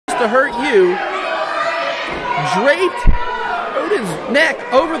to hurt you. Draped Rodin's neck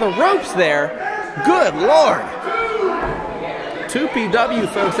over the ropes there. Good Lord. 2PW,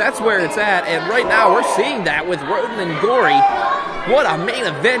 folks, that's where it's at. And right now we're seeing that with Rodin and Gory. What a main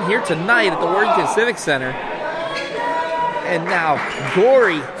event here tonight at the Worthington Civic Center. And now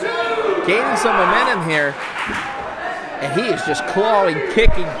Gory gaining some momentum here. And he is just clawing,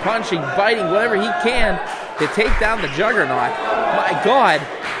 kicking, punching, biting, whatever he can to take down the Juggernaut. My God.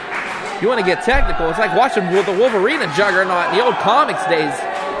 You want to get technical, it's like watching the Wolverine and Juggernaut in the old comics days.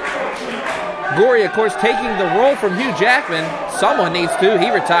 Gory, of course, taking the role from Hugh Jackman. Someone needs to.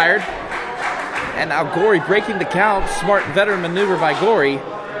 He retired. And now Gory breaking the count. Smart veteran maneuver by Gory.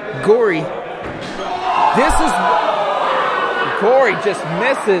 Gory. Gory just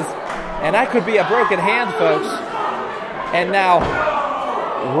misses. And that could be a broken hand, folks. And now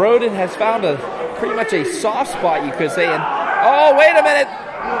Rodin has found pretty much a soft spot, you could say. And, oh, wait a minute.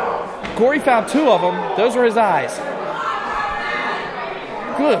 Gory found two of them. Those were his eyes.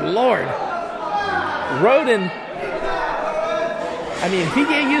 Good Lord. Rodin, I mean, if he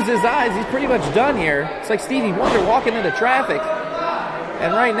can't use his eyes, he's pretty much done here. It's like Stevie Wonder walking into traffic.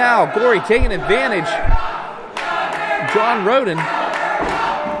 And right now, Gory taking advantage. John Rodin.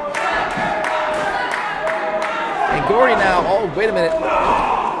 And Gory now, oh, wait a minute.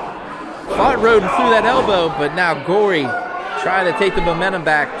 Fought Rodin through that elbow, but now Gory trying to take the momentum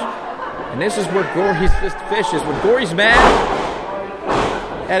back. And this is where Gory's just fishes. When Gory's mad,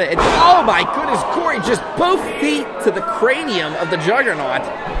 and oh my goodness, Gory just both feet to the cranium of the Juggernaut.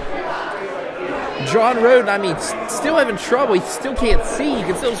 John Rodin, I mean, still having trouble. He still can't see. You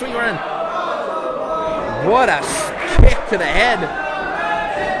can still swing around. What a kick to the head.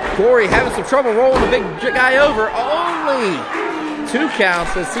 Gory having some trouble rolling the big guy over. Only 2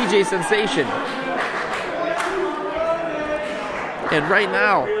 counts as CJ Sensation. And right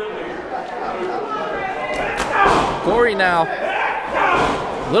now, Gory now,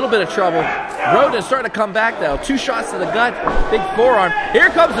 a little bit of trouble. Rodin starting to come back though. 2 shots to the gut, big forearm. Here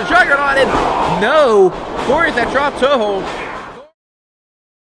comes the Juggernaut, and no, Gory at that drop toe hold.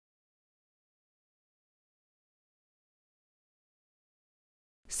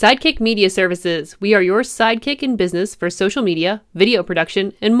 Sidekick Media Services. We are your sidekick in business for social media, video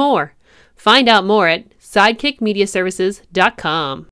production, and more. Find out more at sidekickmediaservices.com.